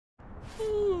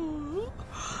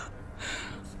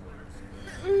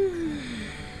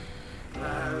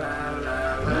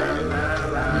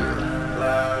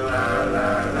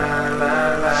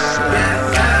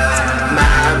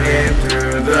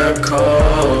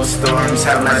cold storms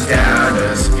have my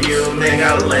doubters fuming,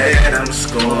 I let them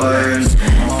scorn.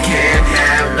 Can't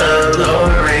have the low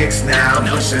ranks now,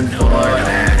 pushing for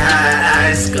that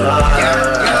high score.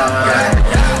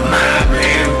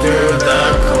 Mobbing through the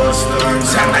cold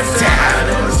storms have my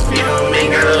doubters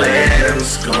fuming, I let them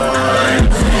scorn.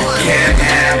 Can't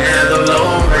have the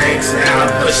low ranks now,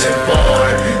 pushing for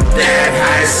that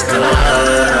high score.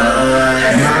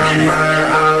 Mama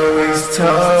always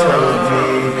told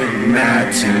me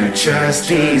not to trust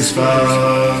these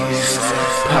folks.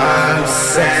 Pop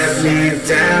sat me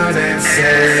down and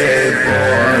said,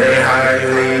 boy, they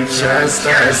hardly trust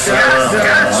us all.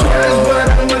 That's what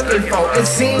I'm looking for. It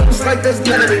seems like there's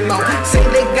none anymore. Say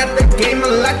they got the game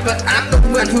unlocked, but I'm the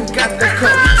one who got the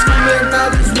code. Screaming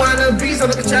all these wannabes, so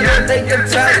look at y'all, they can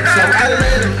touch. So I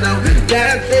let them know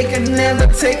that they can never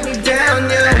take me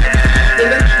down,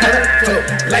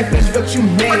 Life is what you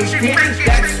make it.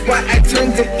 That's why I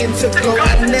turned it into gold.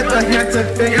 I never had to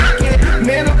fake it.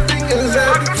 Middle fingers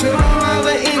up to all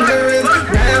the ignorance.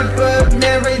 Wrap up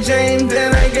Mary Jane,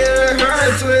 then I give her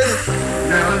a twist.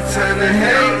 No time to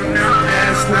hate,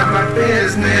 that's not my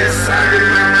business. Sorry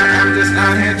mama, I'm just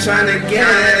out here trying to get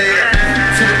it.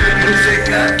 Turn the music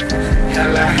up,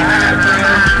 hella high, bro,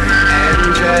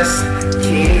 and just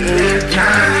keep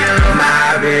Kanye.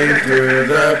 Mobbing through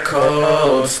the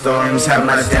cold storms have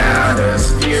my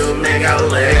doubters fuming, I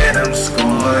let them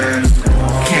scorn.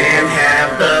 Can't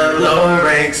have the low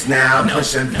ranks now,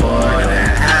 pushing for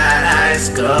that high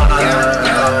score.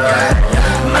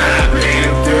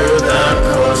 Mobbing through the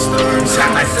cold storms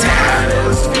have my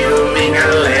doubters fuming, I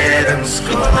let them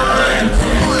scorn.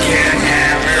 Can't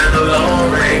have the low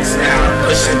ranks now,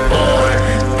 pushing for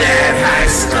that high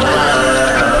score.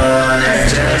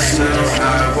 Just know I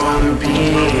wanna be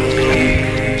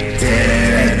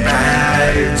dead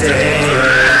by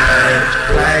daylight,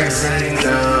 like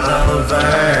single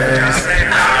verse.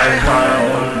 I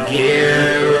won't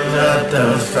give up the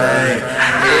fight.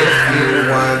 If you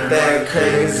want that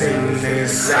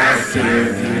craziness, I'll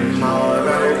give you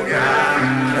Mortal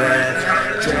Kombat.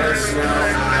 Just know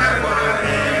I want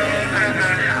it.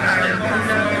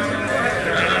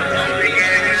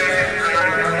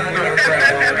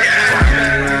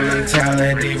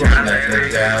 Mentality won't let the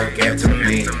doubt get to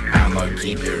me. I'ma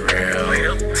keep it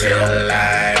real till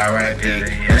I R.I.P.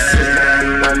 This is my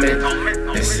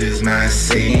moment, this is my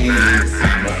scene.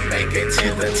 I'ma make it to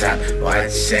the top,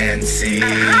 watch and see.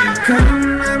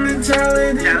 Come, my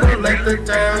mentality won't let the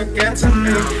doubt get to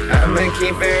me. I'ma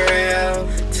keep it real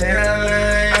till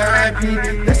I R.I.P.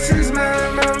 This is my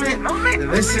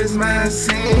moment, this is my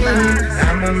scene.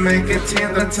 I'ma make it to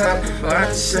the top,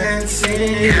 watch and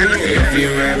see. If you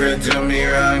ever do me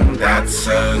wrong, that's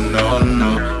a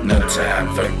no-no. No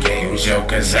time for games, yo,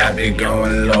 cause I be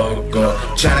going loco.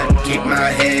 Tryna keep my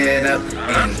head up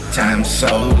in time so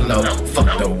low.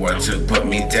 Fuck the world to put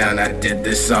me down, I did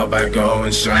this all by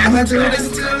going strong. I'ma do this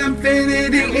till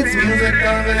infinity, it's music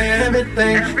over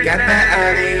everything. Got that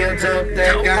audio dope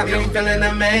that got me feeling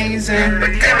amazing.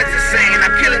 But damn, it's insane,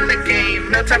 I'm killing the game.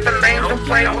 No time for lame, don't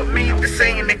play with me, just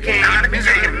saying the game.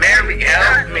 Music and Mary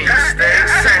help me stay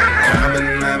sane.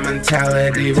 Common, my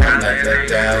mentality won't let the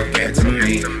doubt get to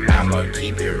me. I'ma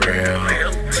keep it real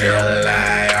till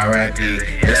I R.I.P.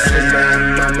 This is my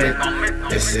moment,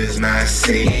 this is my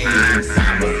scene.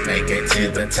 I'ma make it to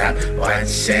the top,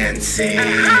 watch and see.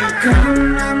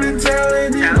 Common, my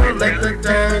mentality won't let the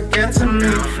doubt get to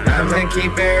me. I'ma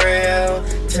keep it real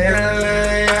till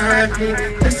I R.I.P.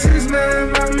 This is my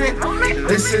moment,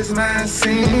 this is my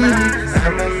scene.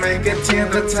 I'ma make it to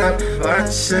the top,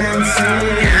 watch and see.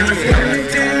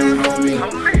 Damn, homie,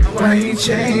 why you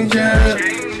change up?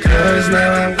 Cause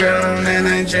now I'm grown and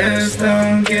I just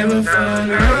don't give a fuck.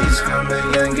 Raised from a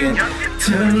youngin'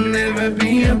 to never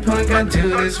be a punk. I do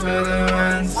this for the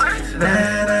ones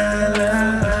that I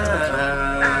love.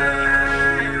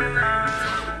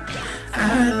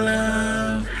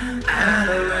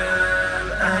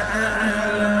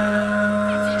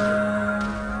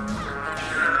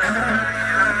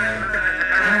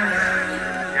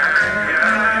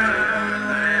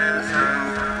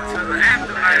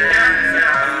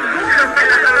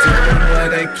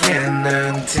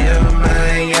 Until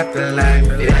my afterlife,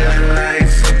 feeling like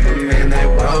Superman, I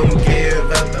won't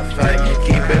give up the fight.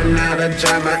 Keeping out of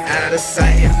drama, out of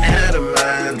sight and out of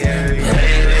mind.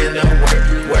 Putting in the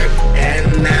work, and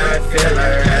now I feel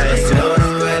alright.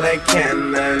 Doing what I can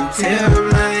until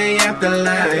my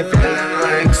afterlife, feeling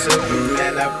like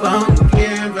Superman, I won't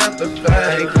give up the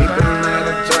fight. Keeping out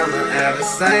of drama, out of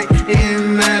sight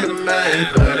and out of mind.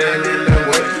 Putting in the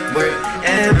work,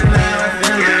 and now I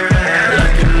feel alright.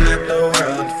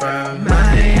 From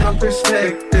my own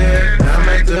perspective,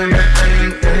 I'ma tryna do my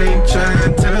thing, ain't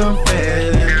tryna to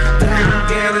fit in. Don't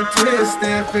get it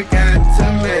twisted, forgot to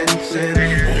mention,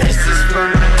 this is for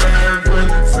my loved one,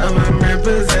 so I'm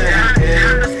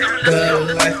representing.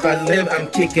 The life I live, I'm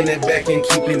kicking it back and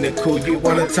keeping it cool. You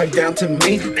wanna talk down to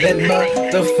me? Then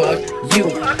motherfuck you.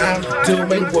 I'm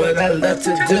doing what I love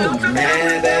to do.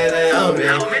 Mad at the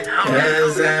homie,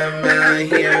 cause I'm out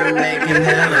here making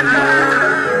hella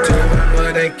more. Doing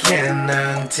what I can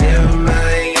until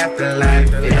my afterlife.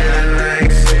 Feeling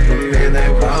like Superman, I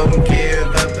won't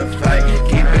give up the fight.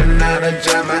 Keeping all the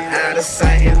drama out of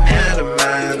sight and out of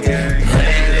mind.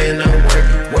 Putting in the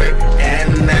work,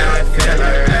 and now I feel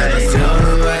alright.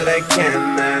 Doing what I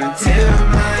can until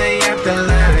my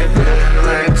afterlife. Feeling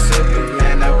like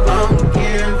Superman, I won't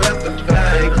give up the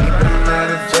fight. Keeping all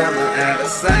the drama out of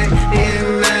sight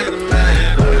and out of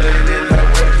mind. Putting in the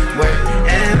work,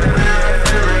 and now I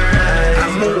feel alright.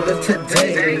 I'm moving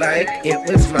today like it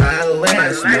was my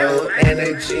last. No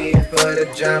energy for the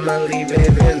drama, leave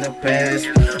it in the past.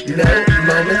 No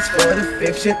moments for the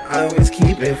fiction, always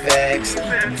keeping facts.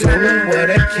 Doing what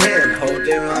I can,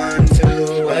 holding on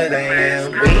to what I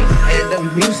am. We and the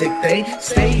music, they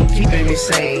stay keeping me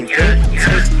sane. It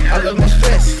takes all of my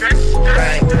stress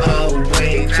right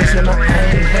away. Chasing my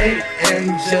own way and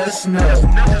just know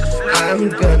I'm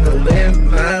gonna live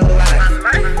my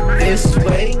life this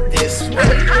way, this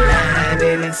way.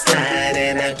 Sliding and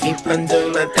sliding, I keep on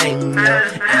doing my thing now.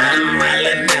 I'm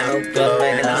wildin' out,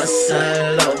 going all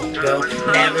solo.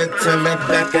 Never turn my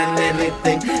back on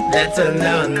anything, that's a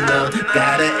no-no.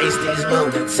 Gotta ace these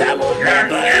moments, I will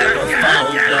never ever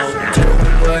fall, no.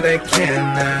 Doing what I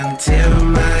can until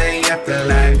my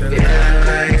afterlife. Feeling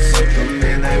like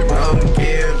Superman, I won't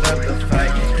give up the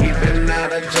fight. Keeping all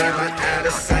the drama out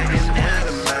of sight and out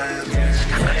of mind.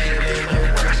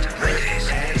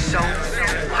 So,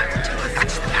 what?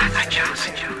 That's the path I chose.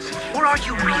 Or are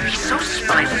you really so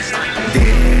spineless?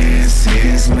 This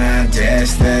is my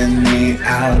destiny.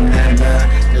 I'll never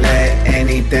let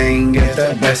anything get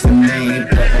the best of me.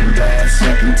 Putting blood,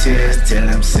 sweat, and tears till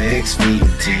I'm 6 feet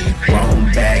deep.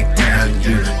 Won't back down,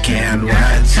 you can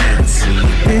watch and see.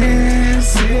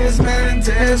 This is my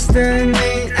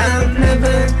destiny. I'll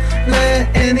never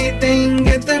let anything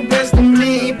get the best of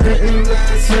me. Putting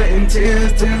blood, sweat, and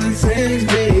tears till I'm 6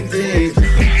 feet deep.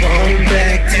 Won't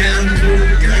back down, you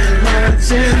can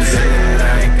watch and see.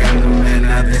 Like I'm the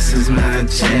winner, this is my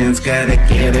chance. Gotta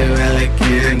get it while I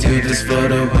can. Do this for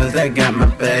the ones that got my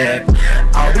back.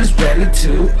 Always ready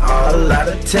to all out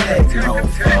attack. No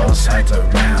false hearts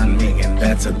around me, and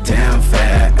that's a damn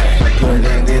fact.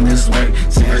 Putting in this work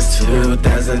since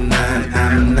 2009.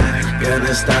 I'm not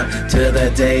gonna stop till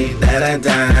the day that I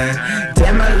die.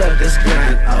 Damn, I love this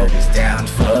grind. Always down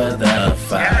for the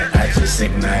fight. I just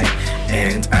ignite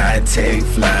and I take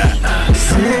flight.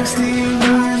 60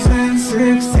 hours and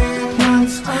 60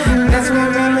 months. That's my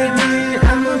remedy.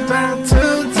 I'm about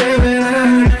to take it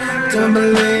out. Don't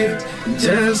believe,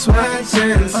 just watch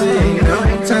and see. No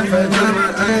time for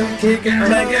drama. I'm kicking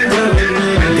back and doing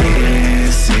it.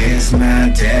 This is my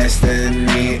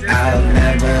destiny. I'll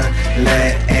never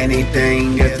let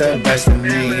anything get the best of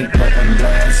me. Putting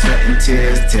blood, sweat, and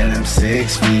tears till I'm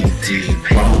 6 feet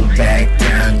deep. Won't back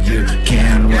down, you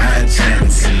can watch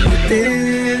and see.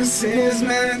 This is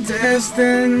my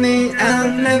destiny.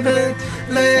 I'll never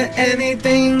let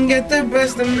anything get the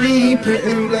best of me.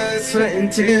 Putting blood, sweat,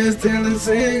 and tears till I'm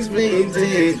 6 feet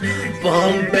deep.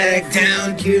 Won't back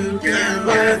down, you can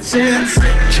watch and see.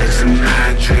 Chasing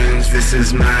my dreams, this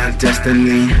is my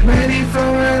destiny. Ready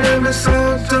for whatever, so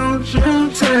don't you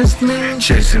test me.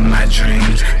 Chasing my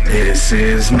dreams, this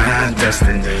is my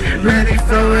destiny. Ready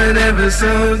for whatever,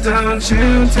 so don't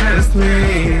you test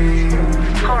me.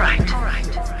 Alright.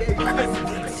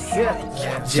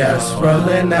 Just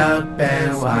rolling up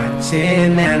and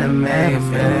watching anime,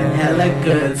 feeling hella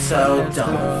good, so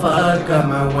don't fuck up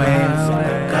my waves.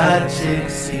 I got chick,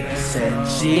 she said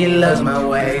she loves my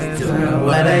ways, doing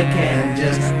what I can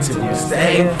just to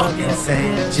stay fucking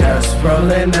sane. Just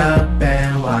rolling up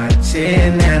and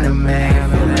watching anime,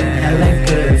 feeling hella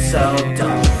good, so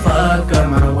don't fuck up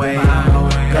my ways.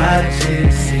 Got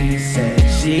chick, she said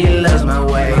she loves my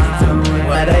ways, doing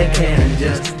what I can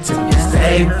just to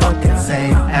stay fucking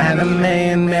sane. Anime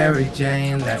and Mary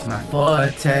Jane, that's my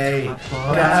forte.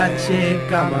 Got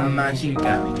chick on my mind, she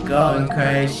got me going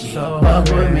crazy. Fuck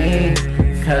with me,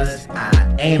 cause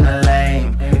I ain't a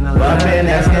lame. Bumpin'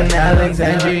 asking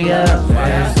Alexandria,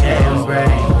 first game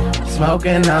brain.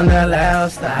 Smoking on the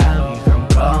loud style, from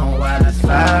going while it's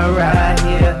fire right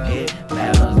here. It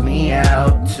mellows me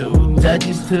out, 2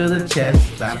 touches to the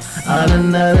chest. I'm on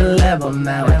another level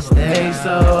now, I stay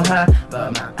so high,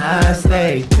 but my eyes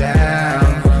stay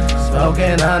down.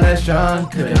 Smoking on a strong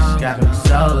kush, got me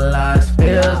so lost.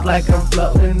 Feels like I'm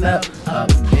floating up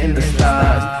in the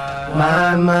stars.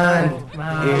 My mind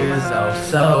is oh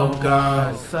so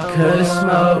gone. Kush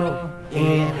smoke,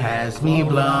 it has me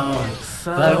blown.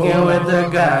 Fucking with the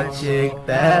god chick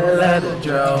that let it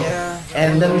drove.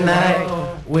 And the night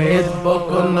with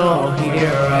Boku no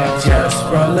Hero. Just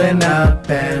rolling up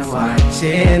and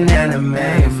watching anime.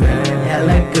 Feeling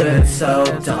hella good, so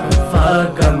don't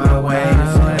fuck up my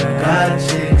ways. God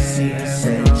chick, she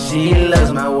said she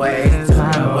loves my ways.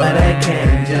 But I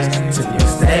can't just till you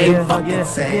stay fucking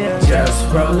sane.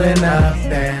 Just rolling up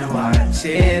and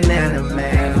watching anime.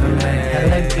 Feeling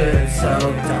hella good, so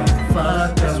don't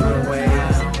fuck up my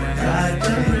ways. God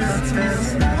chick,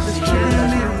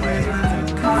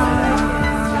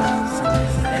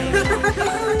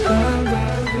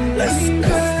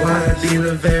 wanna be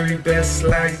the very best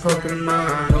like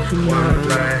Pokemon. Wanna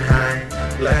fly high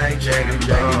like Dragon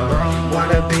Ball.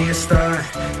 Wanna be a star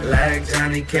like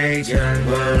Johnny Cage.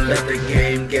 Won't let the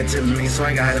game get to me, so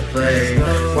I gotta play.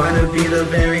 Wanna be the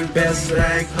very best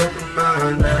like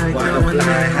Pokemon. Wanna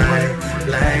fly high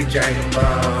like Dragon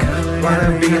Ball.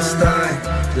 Wanna be a star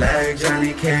like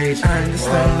Johnny Cage.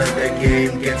 Won't let the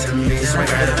game get to me, so I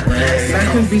gotta play.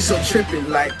 Life can be so trippy,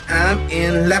 like I'm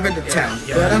in Lavender Town,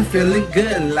 but I'm feeling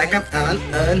good, like I'm on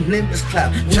a Nimbus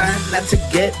cloud. Trying not to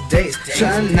get dazed,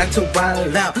 trying not to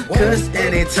wild out, cause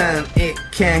anytime it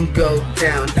can go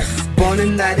down. Born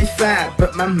in 95,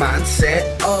 but my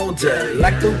mindset older.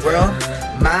 Like the world,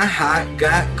 my heart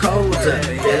got colder.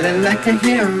 Feeling like a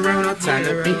hero, no time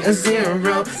to be a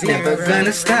zero. Never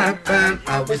gonna stop, I'm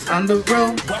always on the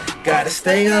road. Gotta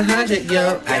stay 100,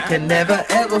 yo, I can never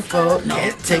ever fold.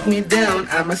 Can't take me down,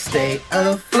 I'ma stay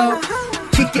afloat.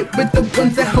 Kick it with the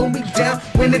ones that hold me down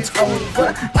when it's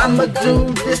over. I'ma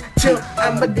do this till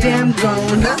I'm a damn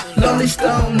grown-up. Lonely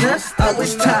stoner,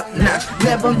 always top notch,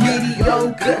 never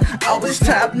mediocre. Always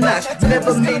top notch,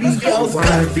 never mediocre.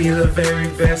 Wanna be the very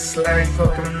best like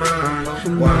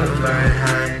Pokemon. Wanna fly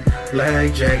high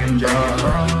like Dragon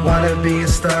Ball. Wanna be a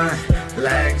star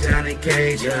like Johnny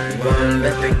Cage. Won't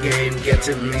let the game get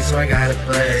to me, so I gotta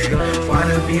play.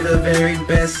 Wanna be the very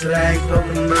best like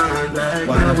Pokemon.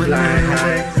 Wanna fly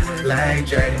high like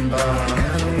Dragon Ball.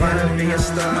 Wanna be a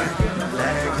star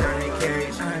like Johnny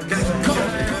Cage.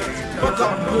 Fuck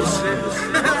off bullshit.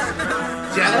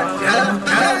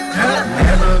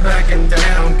 Never backing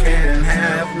down, can't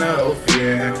have no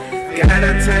fear.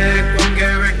 Gotta take one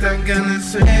character, gonna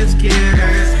switch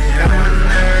gears. Got my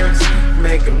nerves,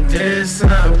 make them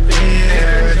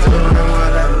disappear. Doing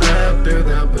what I love through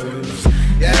the booze.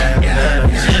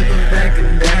 Never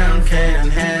backing down,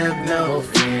 can't have no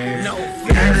fear.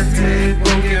 Gotta take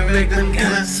one character,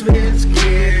 gonna switch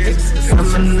gears. Got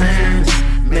my nerves,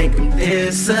 make them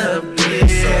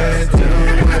disappear.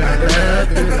 Doing what I love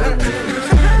through the booze.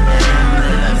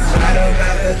 I don't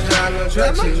got the drama,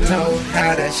 but you know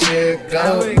how that shit go.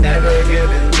 Never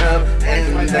giving up,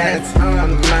 and that's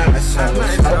on my soul.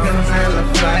 Smoking on the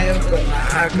fire, but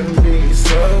I can be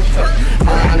so tough.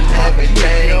 On every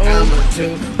day, I'ma do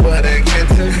what I can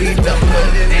to be done.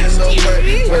 Putting in the work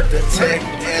with the tech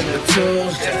and the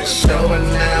tools, just showing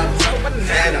out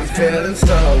that I'm feeling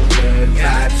so good.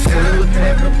 Got to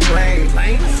never play,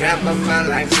 got my mind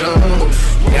like zone.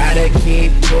 Gotta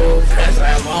keep cool, cause I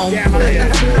won't play.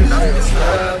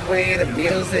 Love with the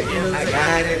music, I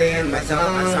got it in my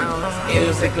zone.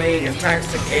 Musically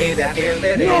intoxicated, I feel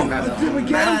it in my zone.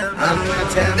 I'm gonna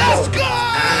tell you,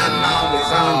 I'm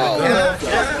always on the go.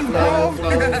 Flow.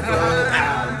 I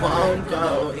won't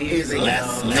go easy.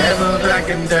 Never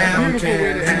backing down,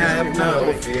 can't have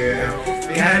no fear.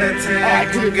 Gotta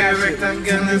take a character, I'm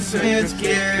gonna switch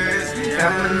gears.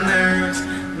 Got my nerves,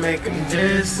 make them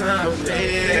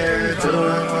disappear.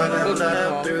 Doing what I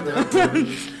love through the